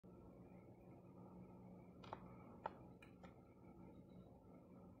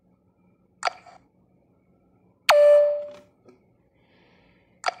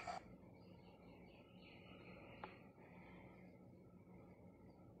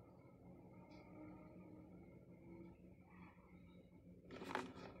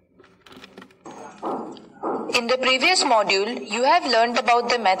the previous module, you have learned about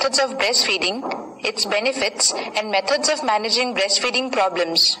the methods of breastfeeding, its benefits, and methods of managing breastfeeding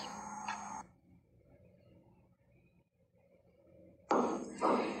problems.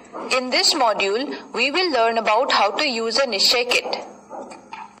 In this module, we will learn about how to use a Nishay kit.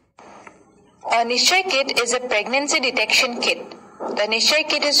 A Nishay kit is a pregnancy detection kit. The Nishay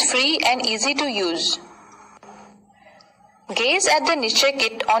kit is free and easy to use. Gaze at the Nishay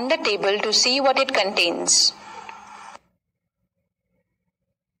kit on the table to see what it contains.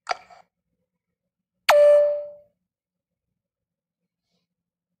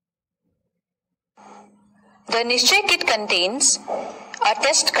 The Nishay kit contains a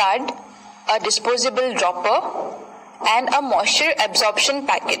test card, a disposable dropper, and a moisture absorption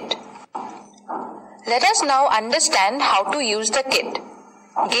packet. Let us now understand how to use the kit.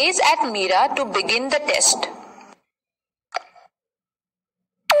 Gaze at Meera to begin the test.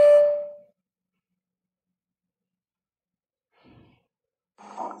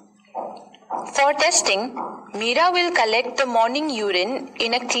 For testing, Meera will collect the morning urine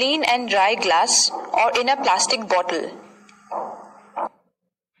in a clean and dry glass or in a plastic bottle.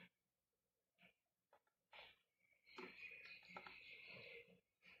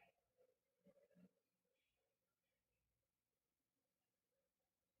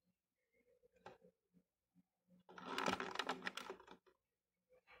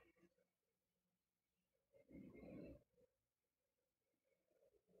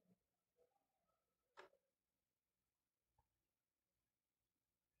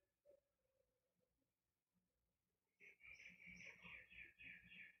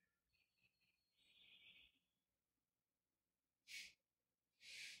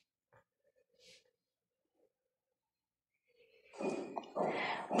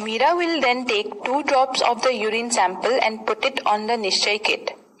 Meera will then take 2 drops of the urine sample and put it on the Nishay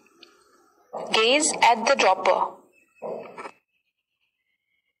kit. Gaze at the dropper.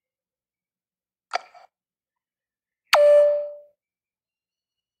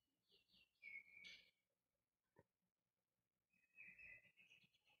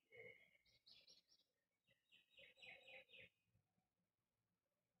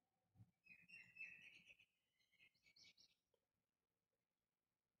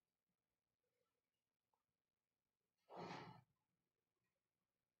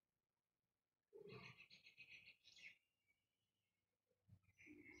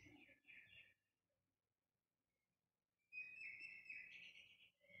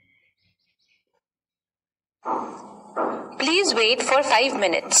 Please wait for 5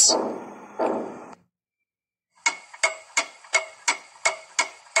 minutes.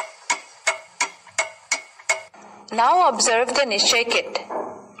 Now observe the Nishay kit.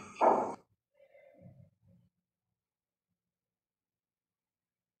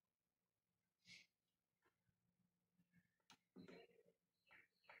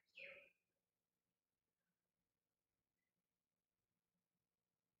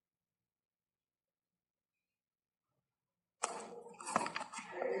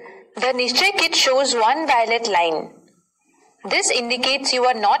 The Nishay kit shows one violet line. This indicates you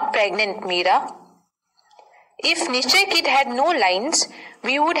are not pregnant, Meera. If Nishay kit had no lines,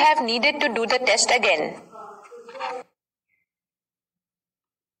 we would have needed to do the test again.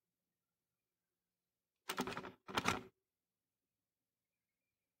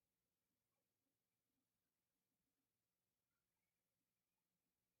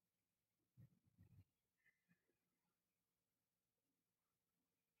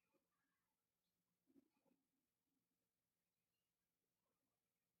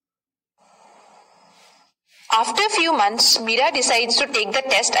 After a few months, Meera decides to take the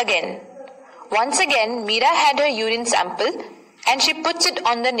test again. Once again, Meera had her urine sample and she puts it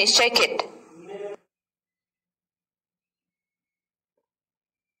on the Nishay kit.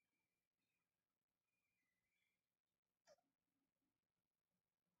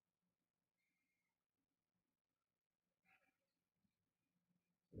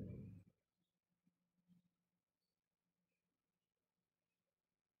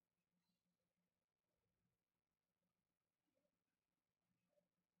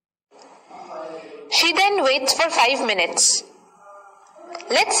 She then waits for 5 minutes.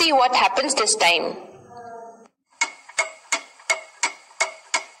 Let's see what happens this time.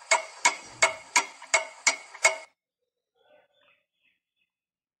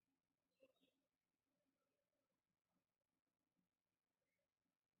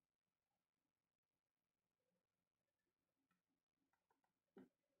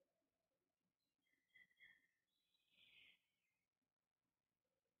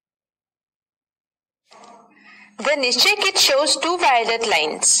 The Nishay kit shows 2 violet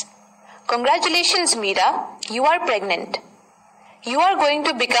lines. Congratulations, Meera, you are pregnant. You are going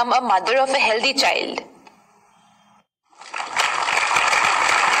to become a mother of a healthy child.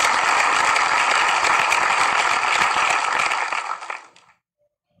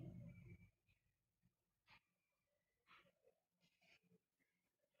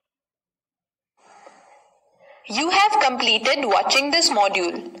 You have completed watching this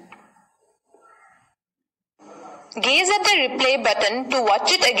module. Gaze at the replay button to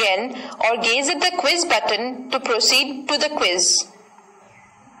watch it again or gaze at the quiz button to proceed to the quiz.